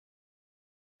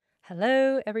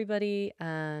Hello, everybody,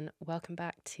 and welcome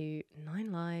back to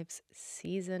Nine Lives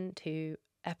Season 2,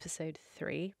 Episode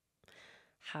 3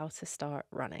 How to Start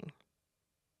Running.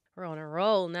 We're on a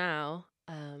roll now.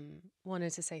 Wanted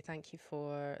to say thank you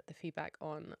for the feedback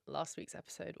on last week's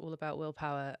episode, all about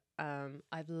willpower.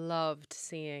 I've loved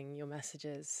seeing your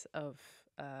messages of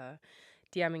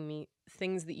DMing me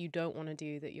things that you don't want to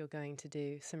do that you're going to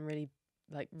do. Some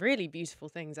really beautiful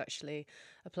things, actually.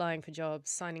 Applying for jobs,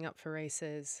 signing up for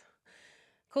races,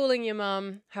 calling your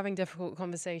mum, having difficult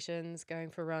conversations,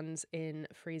 going for runs in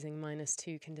freezing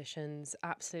 -2 conditions.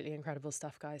 Absolutely incredible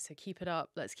stuff, guys. So keep it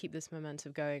up. Let's keep this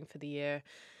momentum going for the year.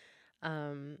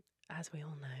 As we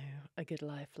all know, a good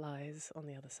life lies on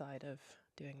the other side of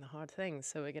doing the hard things.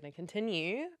 So we're going to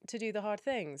continue to do the hard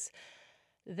things.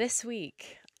 This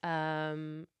week,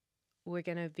 we're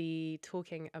going to be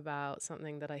talking about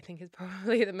something that I think is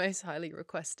probably the most highly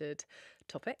requested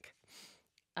topic.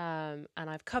 And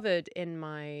I've covered in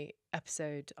my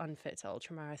episode Unfit to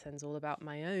Ultramarathons all about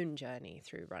my own journey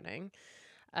through running.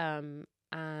 And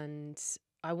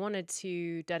I wanted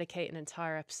to dedicate an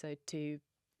entire episode to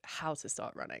how to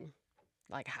start running,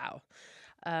 like how.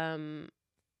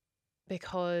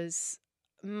 Because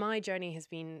my journey has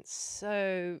been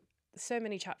so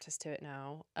many chapters to it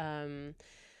now.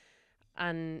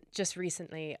 And just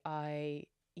recently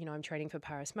I'm training for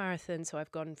Paris Marathon. So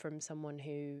I've gone from someone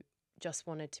who just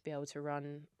wanted to be able to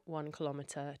run 1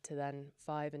 kilometer to then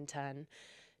 5 and 10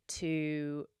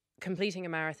 to completing a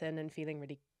marathon and feeling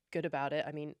really good about it.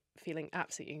 I mean, feeling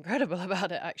absolutely incredible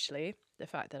about it, actually, the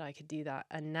fact that I could do that.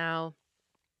 And now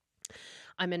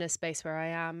I'm in a space where I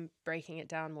am breaking it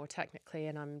down more technically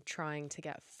and I'm trying to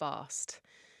get fast.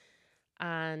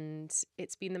 And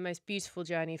it's been the most beautiful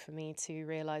journey for me to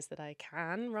realize that I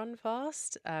can run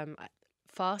fast.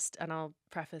 Fast, and I'll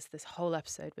preface this whole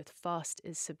episode with fast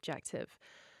is subjective.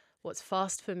 What's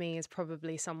fast for me is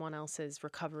probably someone else's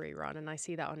recovery run. And I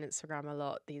see that on Instagram a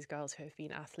lot. These girls who have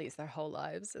been athletes their whole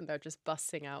lives and they're just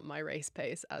busting out my race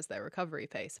pace as their recovery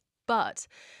pace. But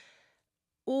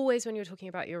always when you're talking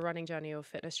about your running journey or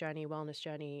fitness journey, wellness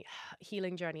journey,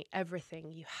 healing journey,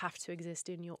 everything, you have to exist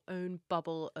in your own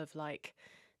bubble of like,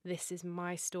 this is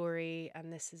my story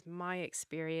and this is my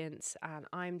experience and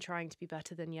I'm trying to be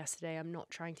better than yesterday. I'm not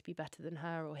trying to be better than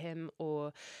her or him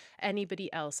or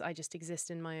anybody else. I just exist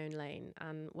in my own lane.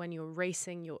 And when you're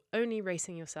racing, you're only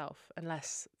racing yourself,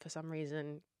 unless for some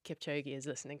reason Kipchoge is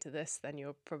listening to this, then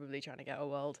you're probably trying to get a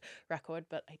world record.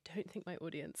 But I don't think my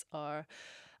audience are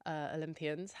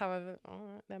Olympians. However,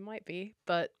 there might be.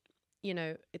 But,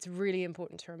 it's really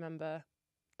important to remember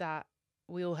that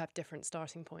we all have different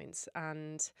starting points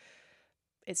and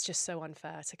it's just so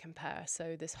unfair to compare.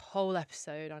 So this whole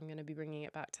episode, I'm going to be bringing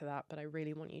it back to that, but I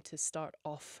really want you to start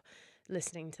off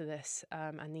listening to this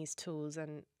and these tools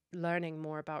and learning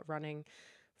more about running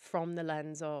from the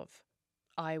lens of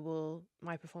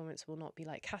my performance will not be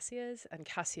like Cassia's and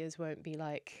Cassia's won't be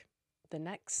like the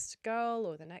next girl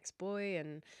or the next boy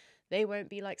and they won't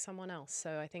be like someone else.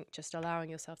 So I think just allowing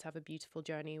yourself to have a beautiful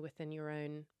journey within your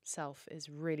own self is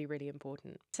really, really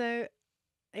important. So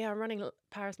yeah, I'm running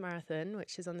Paris Marathon,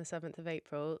 which is on the 7th of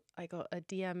April. I got a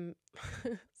DM,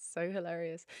 so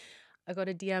hilarious. I got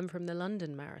a DM from the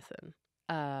London Marathon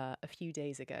a few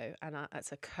days ago, and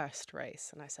it's a cursed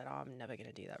race. And I said, I'm never going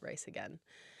to do that race again.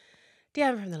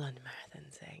 DM from the London Marathon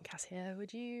saying, Cassia,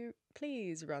 would you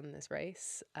please run this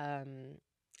race?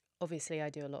 Obviously, I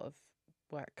do a lot of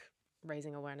work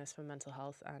raising awareness for mental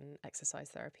health and exercise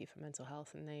therapy for mental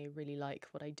health, and they really like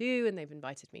what I do and they've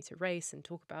invited me to race and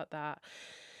talk about that.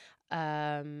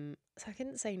 So I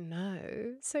couldn't say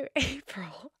no. So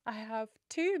April, I have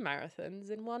 2 marathons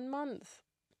in 1 month.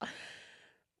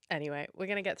 Anyway, we're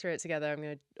going to get through it together. I'm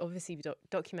going to obviously be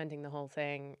documenting the whole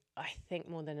thing. I think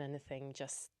more than anything,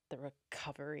 just the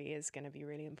recovery is going to be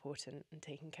really important and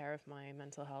taking care of my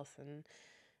mental health and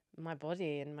my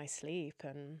body and my sleep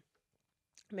and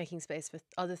making space for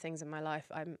other things in my life.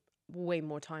 I'm way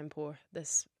more time poor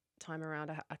this time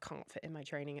around. I can't fit in my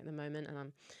training at the moment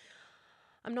and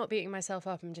I'm not beating myself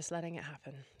up. I'm just letting it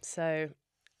happen. So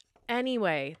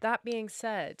anyway, that being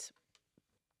said,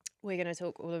 we're going to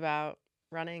talk all about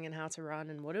running and how to run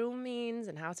and what it all means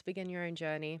and how to begin your own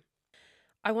journey.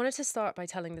 I wanted to start by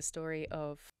telling the story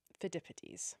of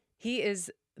Phidippides. He is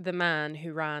the man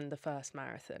who ran the first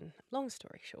marathon. Long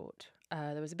story short,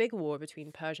 there was a big war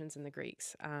between Persians and the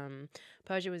Greeks.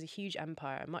 Persia was a huge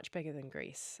empire, much bigger than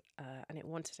Greece, and it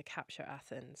wanted to capture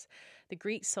Athens. The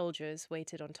Greek soldiers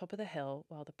waited on top of the hill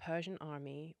while the Persian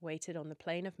army waited on the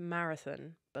plain of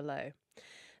Marathon below.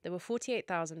 There were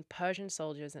 48,000 Persian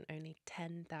soldiers and only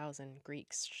 10,000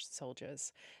 Greek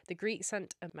soldiers. The Greeks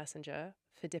sent a messenger,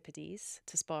 Phidippides,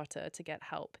 to Sparta to get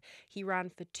help. He ran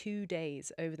for 2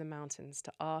 days over the mountains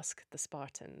to ask the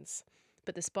Spartans,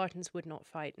 but the Spartans would not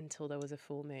fight until there was a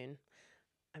full moon.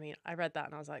 I mean, I read that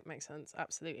and I was like, makes sense.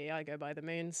 Absolutely, I go by the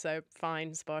moon, so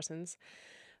fine, Spartans.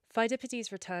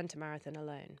 Phidippides returned to Marathon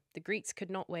alone. The Greeks could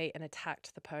not wait and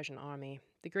attacked the Persian army.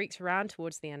 The Greeks ran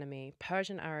towards the enemy.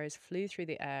 Persian arrows flew through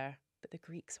the air, but the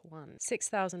Greeks won.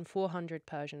 6,400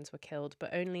 Persians were killed,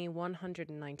 but only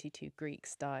 192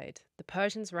 Greeks died. The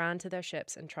Persians ran to their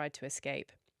ships and tried to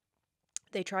escape.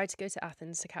 They tried to go to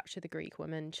Athens to capture the Greek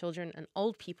women, children, and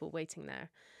old people waiting there.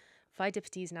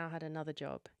 Phidippides now had another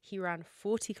job. He ran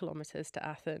 40 kilometers to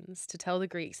Athens to tell the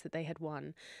Greeks that they had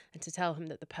won and to tell him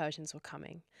that the Persians were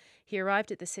coming. He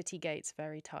arrived at the city gates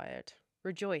very tired.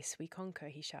 "Rejoice, we conquer,"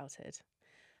 he shouted.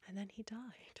 And then he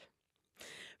died.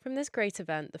 From this great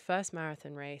event, the first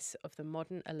marathon race of the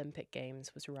modern Olympic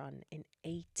Games was run in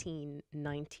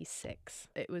 1896.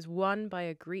 It was won by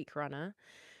a Greek runner,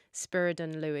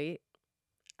 Spiridon Louis,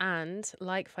 and,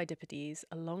 like Phidippides,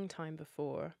 a long time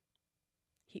before,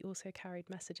 he also carried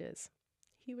messages.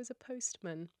 He was a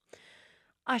postman.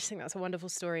 I just think that's a wonderful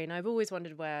story. And I've always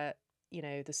wondered where,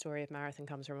 the story of marathon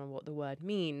comes from and what the word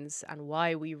means and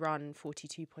why we run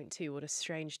 42.2. What a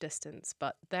strange distance.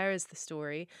 But there is the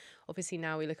story. Obviously,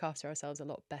 now we look after ourselves a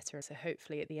lot better. So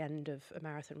hopefully at the end of a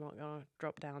marathon, we're not going to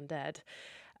drop down dead.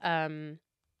 But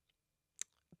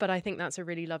I think that's a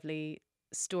really lovely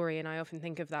story, and I often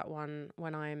think of that one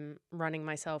when I'm running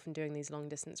myself and doing these long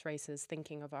distance races.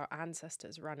 Thinking of our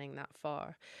ancestors running that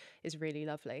far is really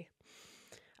lovely.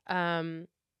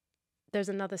 There's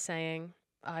another saying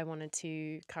I wanted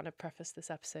to kind of preface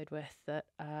this episode with, that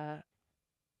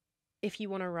if you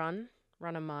want to run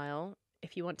a mile.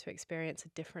 If you want to experience a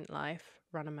different life,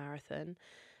 run a marathon.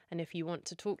 And if you want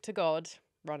to talk to God,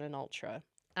 run an ultra.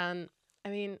 And I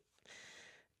mean,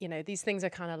 these things are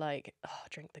kind of like,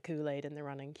 drink the Kool-Aid in the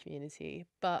running community.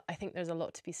 But I think there's a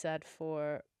lot to be said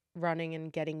for running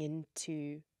and getting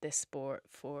into this sport,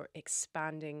 for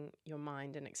expanding your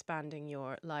mind and expanding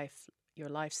your life, your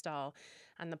lifestyle,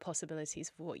 and the possibilities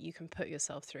of what you can put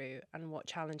yourself through and what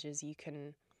challenges you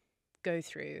can go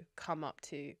through, come up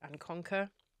to, and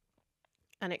conquer.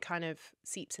 And it kind of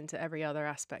seeps into every other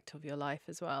aspect of your life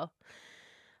as well.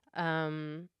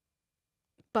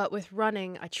 But with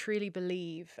running, I truly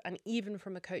believe, and even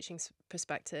from a coaching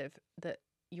perspective, that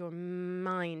your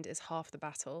mind is half the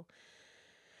battle.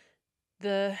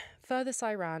 The furthest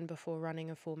I ran before running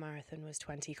a full marathon was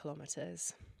 20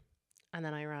 kilometers, and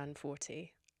then I ran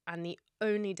 40. And the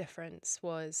only difference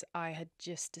was I had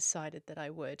just decided that I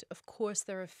would. Of course,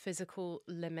 there are physical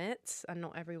limits, and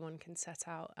not everyone can set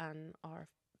out and are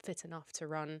fit enough to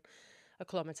run a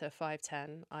kilometer,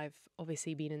 5:10. I've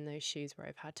obviously been in those shoes where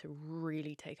I've had to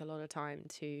really take a lot of time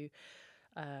to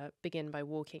begin by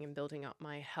walking and building up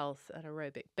my health and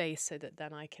aerobic base so that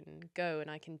then I can go and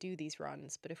I can do these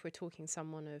runs. But if we're talking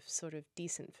someone of sort of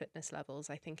decent fitness levels,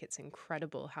 I think it's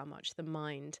incredible how much the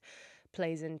mind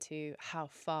plays into how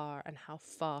far and how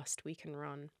fast we can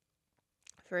run.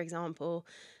 For example,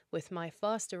 with my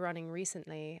faster running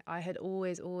recently, I had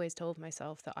always told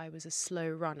myself that I was a slow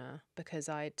runner because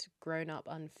I'd grown up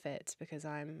unfit, because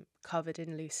I'm covered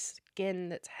in loose skin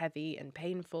that's heavy and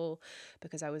painful,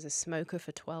 because I was a smoker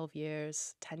for 12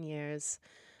 years, 10 years,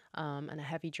 and a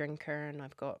heavy drinker, and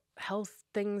I've got health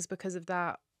things because of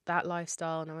that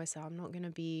lifestyle. And I always say, I'm not going to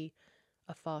be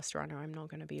a fast runner. I'm not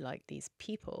going to be like these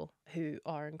people who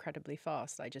are incredibly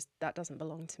fast. That doesn't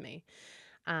belong to me.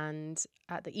 And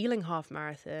at the Ealing Half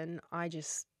Marathon, I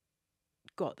just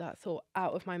got that thought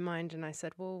out of my mind and I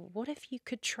said, well, what if you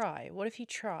could try? What if you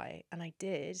try? And I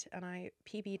did, and I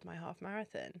PB'd my half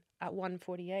marathon at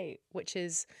 1:48, which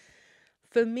is,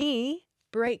 for me,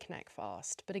 breakneck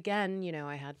fast. But again,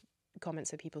 I had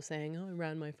comments of people saying, I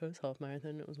ran my first half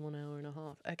marathon, it was 1 hour and a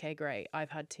half. Okay, great.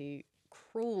 I've had to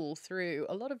crawl through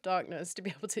a lot of darkness to be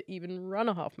able to even run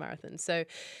a half marathon. So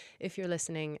if you're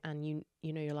listening and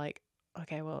you're like,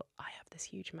 okay, well, I have this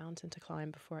huge mountain to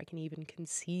climb before I can even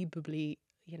conceivably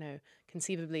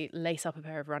lace up a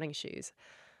pair of running shoes.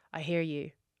 I hear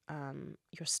you.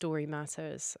 Your story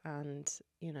matters, and,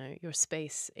 your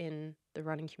space in the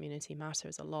running community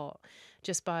matters a lot.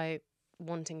 Just by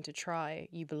wanting to try,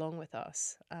 you belong with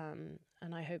us. And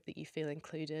I hope that you feel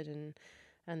included and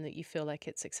that you feel like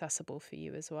it's accessible for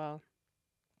you as well.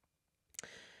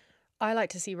 I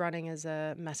like to see running as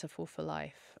a metaphor for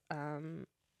life.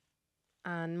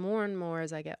 And more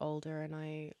as I get older and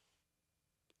I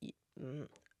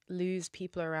lose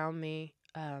people around me,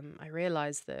 I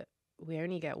realize that we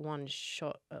only get one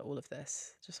shot at all of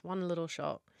this, just one little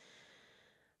shot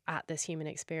at this human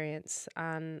experience.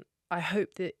 And I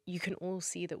hope that you can all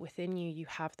see that within you, you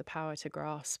have the power to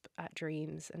grasp at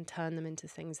dreams and turn them into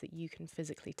things that you can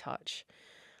physically touch.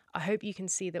 I hope you can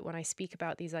see that when I speak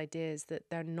about these ideas, that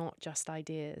they're not just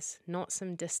ideas, not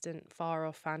some distant, far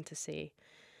off fantasy.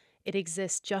 It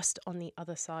exists just on the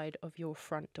other side of your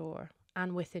front door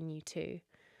and within you too.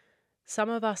 Some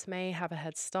of us may have a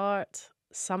head start.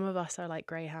 Some of us are like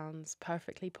greyhounds,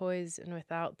 perfectly poised and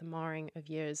without the marring of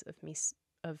years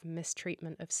of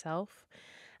mistreatment of self.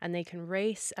 And they can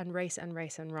race and race and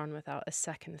race and run without a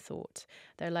second thought,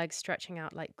 their legs stretching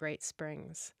out like great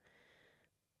springs.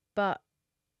 But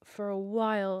for a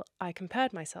while, I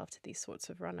compared myself to these sorts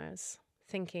of runners,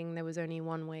 thinking there was only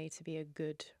one way to be a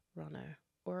good runner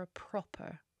or a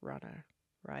proper runner,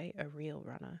 right? A real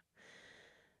runner.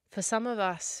 For some of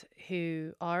us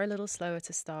who are a little slower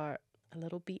to start, a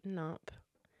little beaten up,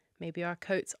 maybe our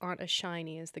coats aren't as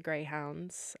shiny as the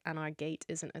greyhounds and our gait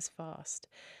isn't as fast,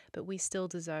 but we still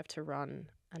deserve to run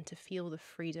and to feel the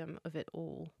freedom of it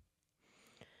all.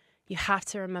 You have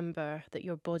to remember that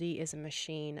your body is a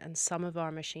machine, and some of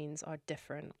our machines are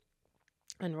different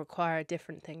and require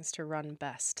different things to run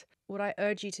best. What I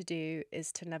urge you to do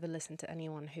is to never listen to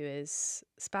anyone who is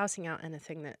spouting out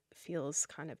anything that feels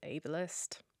kind of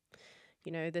ableist.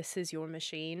 You know, this is your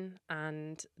machine,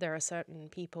 and there are certain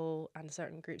people and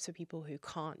certain groups of people who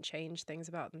can't change things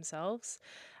about themselves,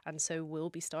 and so will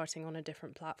be starting on a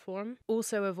different platform.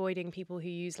 Also avoiding people who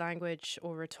use language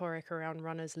or rhetoric around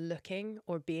runners looking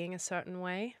or being a certain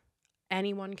way.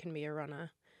 Anyone can be a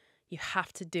runner. You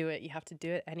have to do it. You have to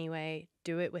do it anyway.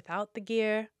 Do it without the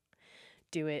gear.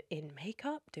 Do it in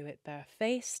makeup, do it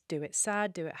barefaced, do it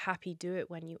sad, do it happy, do it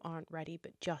when you aren't ready,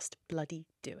 but just bloody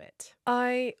do it.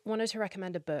 I wanted to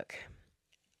recommend a book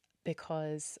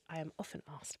because I am often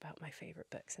asked about my favourite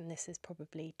books, and this is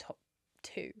probably top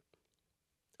 2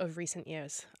 of recent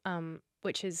years,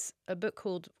 which is a book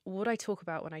called What I Talk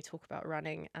About When I Talk About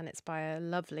Running, and it's by a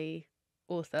lovely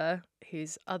author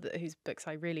whose books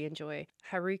I really enjoy,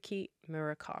 Haruki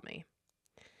Murakami.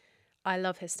 I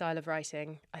love his style of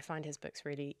writing. I find his books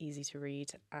really easy to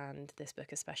read, and this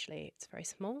book especially. It's very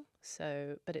small,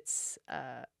 but it's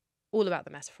all about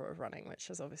the metaphor of running, which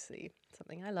is obviously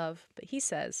something I love. But he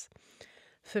says,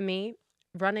 for me,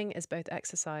 running is both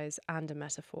exercise and a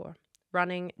metaphor.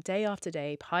 Running day after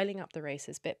day, piling up the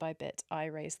races bit by bit, I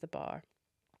raise the bar.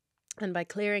 And by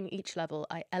clearing each level,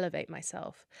 I elevate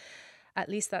myself. At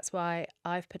least that's why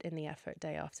I've put in the effort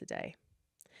day after day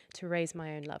to raise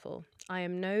my own level. I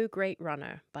am no great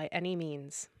runner by any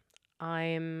means.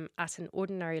 I'm at an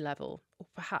ordinary level, or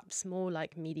perhaps more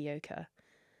like mediocre.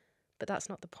 But that's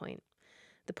not the point.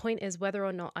 The point is whether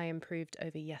or not I improved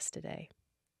over yesterday.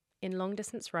 In long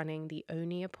distance running, the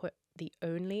only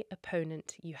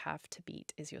opponent you have to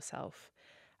beat is yourself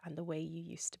and the way you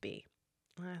used to be.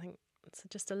 And I think it's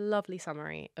just a lovely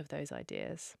summary of those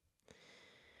ideas.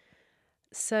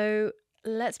 So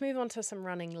let's move on to some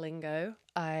running lingo.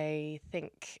 I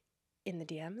think in the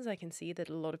DMs, I can see that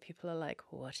a lot of people are like,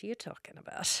 what are you talking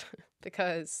about?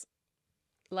 Because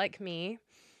like me,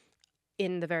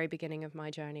 in the very beginning of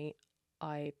my journey,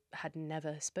 I had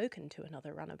never spoken to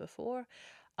another runner before.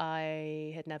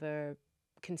 I had never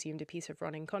consumed a piece of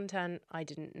running content. I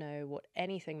didn't know what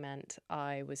anything meant.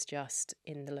 I was just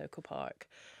in the local park,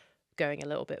 going a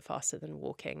little bit faster than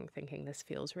walking, thinking this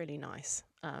feels really nice.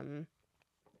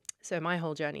 So my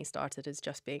whole journey started as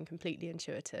just being completely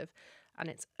intuitive. And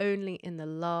it's only in the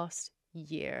last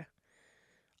year,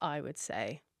 I would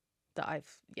say, that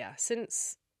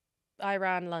since I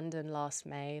ran London last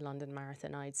May, London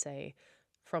Marathon, I'd say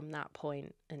from that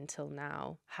point until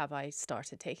now, have I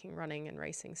started taking running and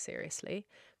racing seriously,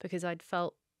 because I'd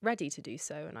felt ready to do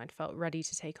so, and I'd felt ready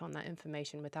to take on that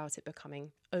information without it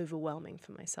becoming overwhelming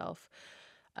for myself.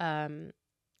 And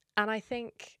I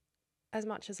think as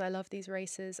much as I love these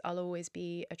races, I'll always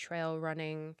be a trail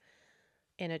running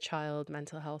inner child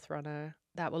mental health runner.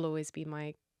 That will always be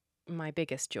my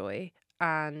biggest joy.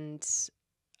 And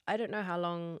I don't know how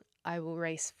long I will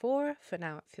race for. For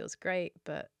now, it feels great,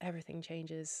 but everything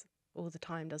changes all the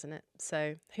time, doesn't it?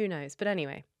 So who knows? But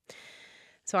anyway,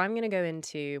 so I'm going to go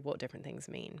into what different things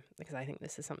mean, because I think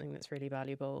this is something that's really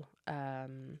valuable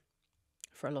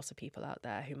for a lot of people out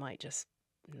there who might just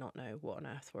not know what on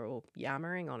earth we're all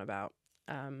yammering on about.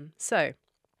 So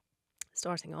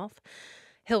starting off,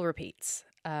 hill repeats.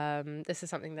 This is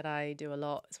something that I do a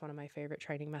lot. It's one of my favorite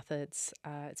training methods.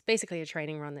 It's basically a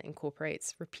training run that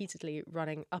incorporates repeatedly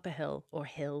running up a hill or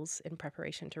hills in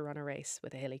preparation to run a race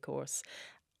with a hilly course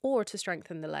or to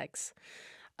strengthen the legs.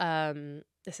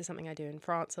 This is something I do in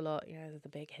France a lot. You know, the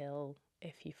big hill.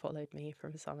 If you followed me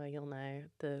from summer, you'll know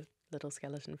the little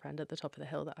skeleton friend at the top of the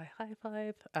hill that I high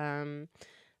five.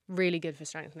 Really good for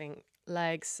strengthening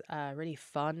legs. Really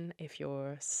fun if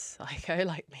you're psycho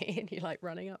like me and you like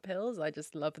running up hills. I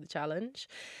just love the challenge.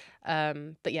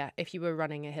 But yeah, if you were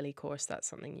running a hilly course, that's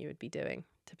something you would be doing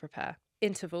to prepare.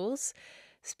 Intervals.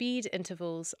 Speed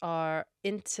intervals are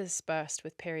interspersed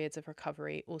with periods of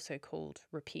recovery, also called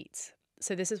repeats.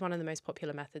 So this is one of the most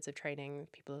popular methods of training.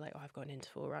 People are like, oh, I've got an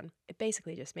interval run. It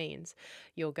basically just means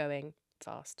you're going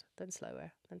fast, then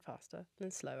slower, then faster, then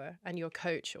slower. And your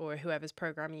coach or whoever's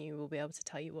programming you will be able to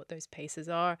tell you what those paces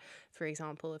are. For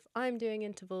example, if I'm doing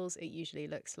intervals, it usually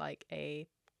looks like a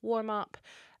warm-up,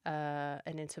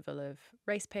 an interval of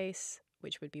race pace,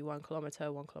 which would be 1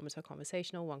 kilometer, 1 kilometer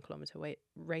conversational, 1 kilometer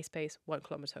race pace, 1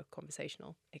 kilometer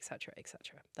conversational, etc.,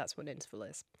 etc. That's what an interval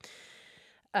is.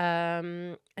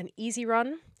 An easy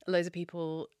run. Loads of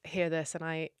people hear this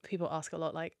and people ask a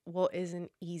lot, like, what is an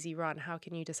easy run? How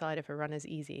can you decide if a run is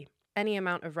easy? Any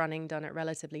amount of running done at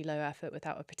relatively low effort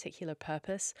without a particular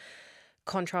purpose,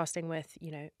 contrasting with,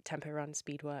 tempo run,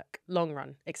 speed work, long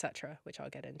run, etc., which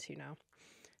I'll get into now.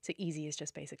 So easy is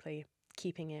just basically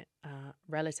keeping it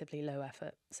relatively low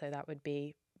effort. So that would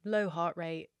be low heart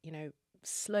rate,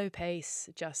 slow pace,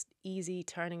 just easy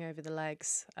turning over the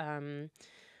legs.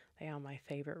 They are my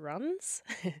favorite runs.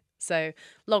 So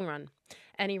long run,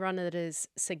 any run that is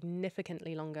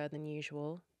significantly longer than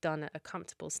usual, done at a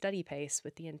comfortable, steady pace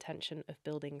with the intention of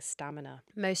building stamina.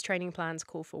 Most training plans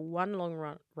call for one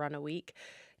long run a week,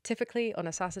 typically on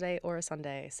a Saturday or a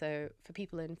Sunday. So for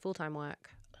people in full-time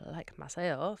work, like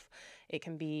myself, it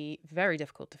can be very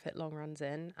difficult to fit long runs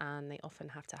in, and they often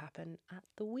have to happen at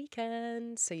the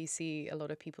weekend. So you see a lot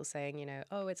of people saying,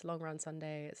 oh, it's long run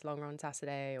Sunday, it's long run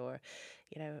Saturday, or,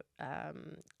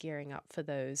 gearing up for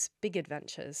those big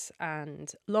adventures.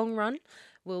 And long run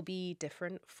will be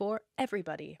different for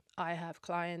everybody. I have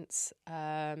clients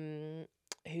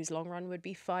whose long run would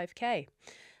be 5K.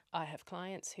 I have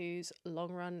clients whose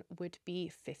long run would be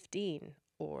 15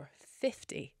 or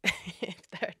 50 if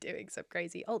they're doing some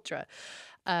crazy ultra.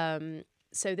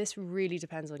 So this really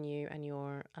depends on you and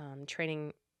your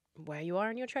training, where you are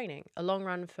in your training. A long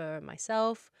run for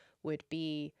myself would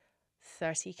be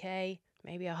 30K,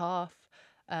 maybe a half,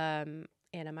 in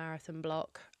a marathon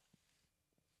block.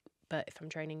 But if I'm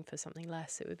training for something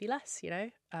less, it would be less,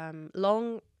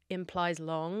 Long implies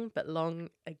long, but long,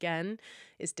 again,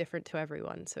 is different to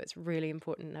everyone. So it's really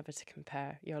important never to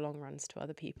compare your long runs to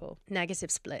other people.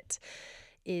 Negative split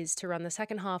is to run the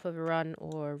second half of a run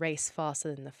or race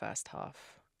faster than the first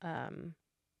half.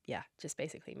 Just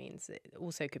basically means it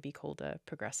also could be called a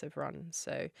progressive run.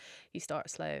 So you start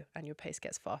slow and your pace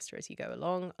gets faster as you go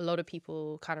along. A lot of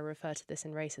people kind of refer to this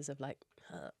in races of like,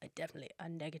 I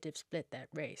negative split that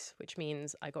race, which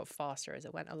means I got faster as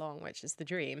it went along, which is the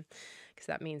dream, because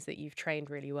that means that you've trained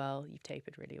really well, you've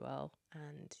tapered really well,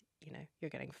 and you're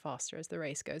getting faster as the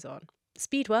race goes on.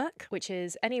 Speed work, which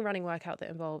is any running workout that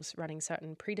involves running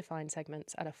certain predefined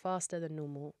segments at a faster than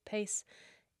normal pace,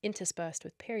 interspersed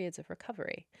with periods of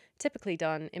recovery, typically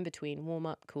done in between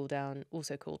warm-up, cool-down,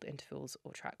 also called intervals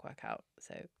or track workout.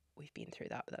 So we've been through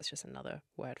that, but that's just another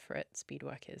word for it. Speed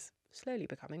work is slowly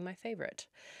becoming my favourite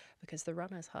because the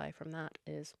runner's high from that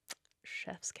is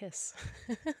chef's kiss.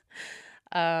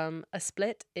 A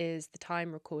split is the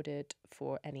time recorded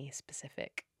for any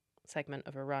specific segment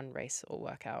of a run, race, or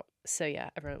workout. So yeah,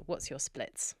 everyone, what's your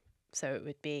splits? So it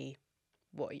would be,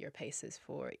 what are your paces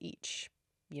for each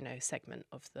segment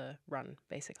of the run,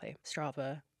 basically.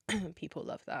 Strava, people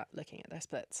love that, looking at their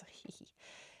splits.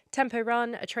 Tempo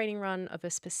run, a training run of a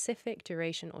specific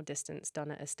duration or distance done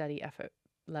at a steady effort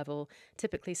level,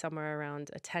 typically somewhere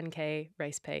around a 10K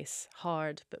race pace,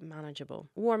 hard but manageable.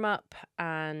 Warm up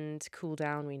and cool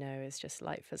down, we know, is just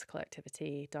light physical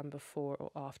activity done before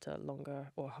or after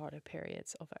longer or harder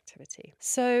periods of activity.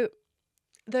 So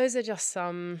those are just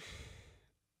some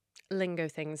lingo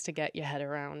things to get your head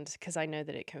around, because I know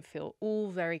that it can feel all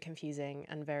very confusing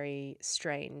and very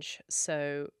strange.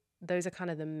 So those are kind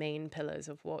of the main pillars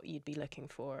of what you'd be looking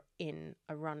for in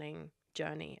a running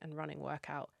journey and running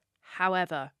workout.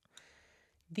 However,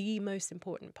 the most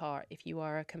important part, if you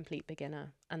are a complete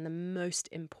beginner, and the most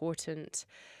important,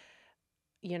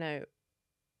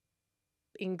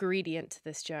 ingredient to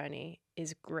this journey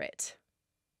is grit.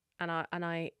 And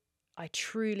I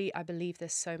truly believe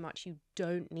this so much. You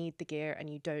don't need the gear and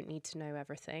you don't need to know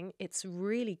everything. It's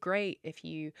really great if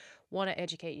you want to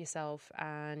educate yourself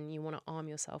and you want to arm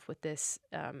yourself with this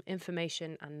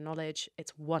information and knowledge.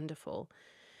 It's wonderful.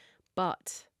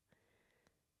 But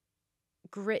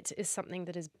grit is something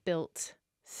that is built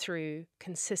through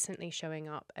consistently showing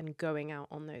up and going out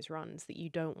on those runs that you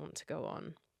don't want to go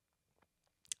on.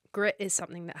 Grit is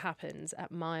something that happens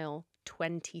at mile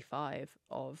 25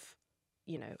 of,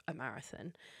 a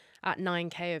marathon, at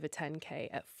 9K over 10K,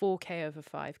 at 4K over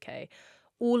 5K.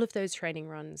 All of those training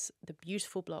runs, the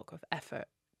beautiful block of effort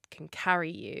can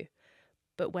carry you.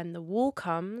 But when the wall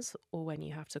comes, or when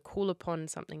you have to call upon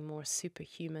something more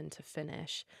superhuman to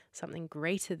finish, something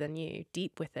greater than you,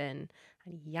 deep within,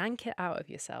 and yank it out of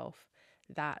yourself,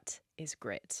 that is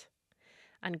grit.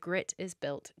 And grit is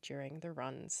built during the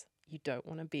runs you don't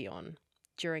want to be on.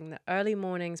 During the early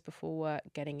mornings before work,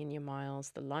 getting in your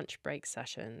miles, the lunch break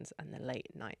sessions, and the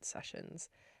late night sessions.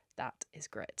 That is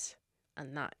grit.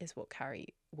 And that is what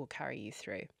will carry you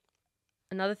through.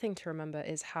 Another thing to remember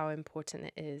is how important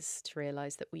it is to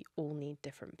realize that we all need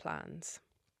different plans.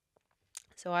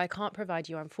 So I can't provide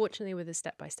you, unfortunately, with a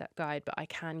step-by-step guide, but I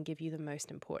can give you the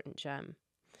most important gem.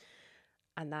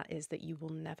 And that is that you will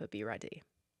never be ready.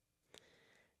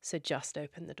 So just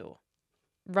open the door.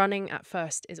 Running at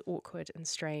first is awkward and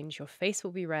strange. Your face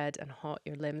will be red and hot,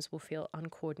 your limbs will feel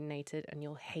uncoordinated, and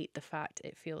you'll hate the fact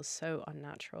it feels so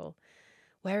unnatural.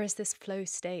 Where is this flow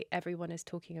state everyone is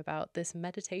talking about, this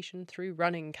meditation through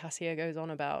running Cassia goes on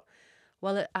about?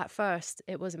 Well, at first,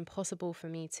 it was impossible for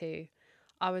me too.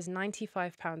 I was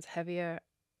 95 pounds heavier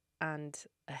and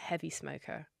a heavy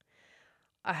smoker.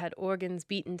 I had organs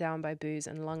beaten down by booze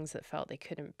and lungs that felt they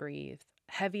couldn't breathe.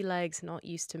 Heavy legs, not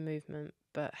used to movement,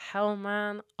 but hell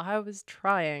man, I was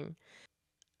trying.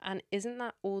 And isn't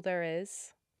that all there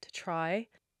is to try?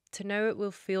 To know it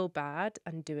will feel bad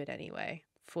and do it anyway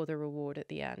for the reward at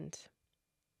the end.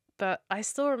 But I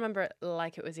still remember it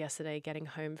like it was yesterday, getting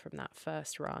home from that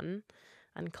first run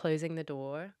and closing the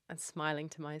door and smiling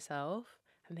to myself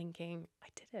and thinking, I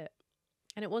did it.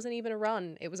 And it wasn't even a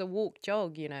run. It was a walk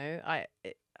jog,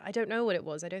 I don't know what it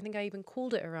was. I don't think I even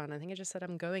called it a run. I think I just said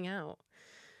I'm going out.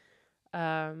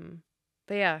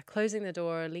 But yeah, closing the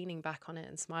door, leaning back on it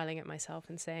and smiling at myself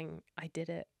and saying, I did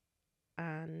it.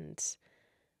 And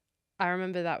I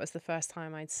remember that was the first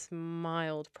time I'd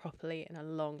smiled properly in a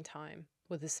long time,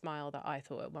 with a smile that I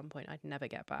thought at one point I'd never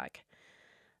get back.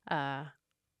 And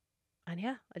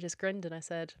yeah, I just grinned and I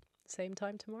said, same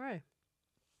time tomorrow.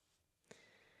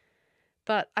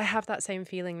 But I have that same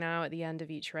feeling now at the end of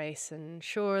each race, and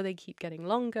sure, they keep getting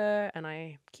longer and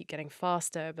I keep getting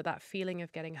faster, but that feeling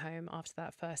of getting home after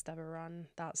that first ever run,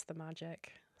 that's the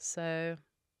magic. So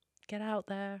get out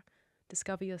there,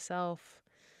 discover yourself.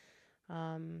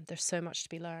 There's so much to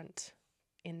be learnt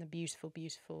in the beautiful,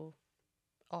 beautiful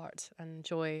art and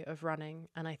joy of running.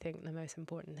 And I think the most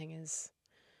important thing is,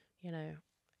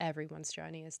 everyone's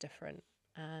journey is different,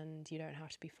 and you don't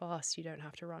have to be fast. You don't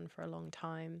have to run for a long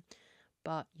time.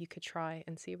 But you could try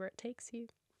and see where it takes you.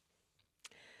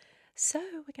 So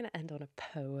we're going to end on a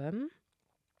poem.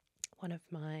 One of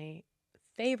my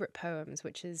favourite poems,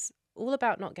 which is all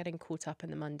about not getting caught up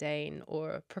in the mundane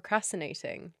or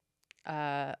procrastinating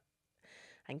and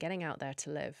getting out there to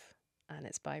live. And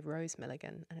it's by Rose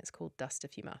Milligan, and it's called Dust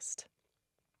If You Must.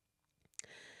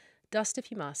 Dust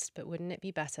if you must, but wouldn't it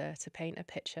be better to paint a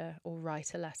picture or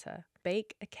write a letter,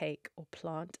 bake a cake or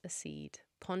plant a seed?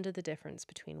 Ponder the difference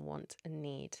between want and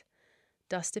need.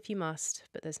 Dust if you must,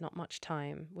 but there's not much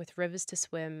time, with rivers to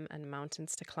swim and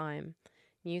mountains to climb,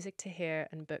 music to hear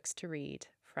and books to read,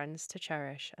 friends to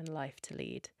cherish and life to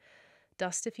lead.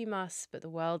 Dust if you must, but the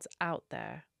world's out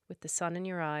there, with the sun in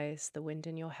your eyes, the wind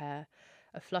in your hair,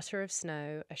 a flutter of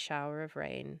snow, a shower of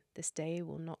rain. This day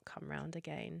will not come round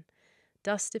again.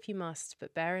 Dust if you must,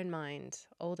 but bear in mind,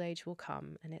 old age will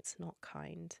come and it's not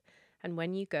kind. And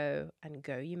when you go, and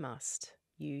go you must,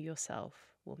 you yourself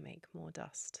will make more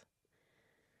dust.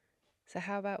 So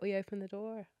how about we open the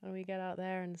door and we get out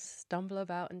there and stumble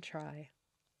about and try.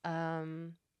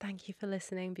 Thank you for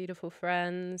listening, beautiful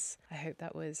friends. I hope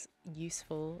that was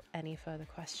useful. Any further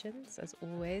questions, as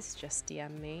always, just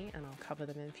DM me and I'll cover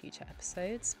them in future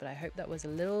episodes. But I hope that was a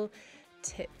little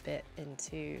tidbit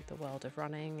into the world of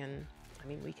running, and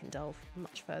we can delve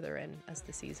much further in as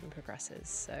the season progresses.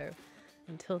 So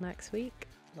until next week,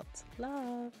 lots of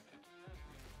love.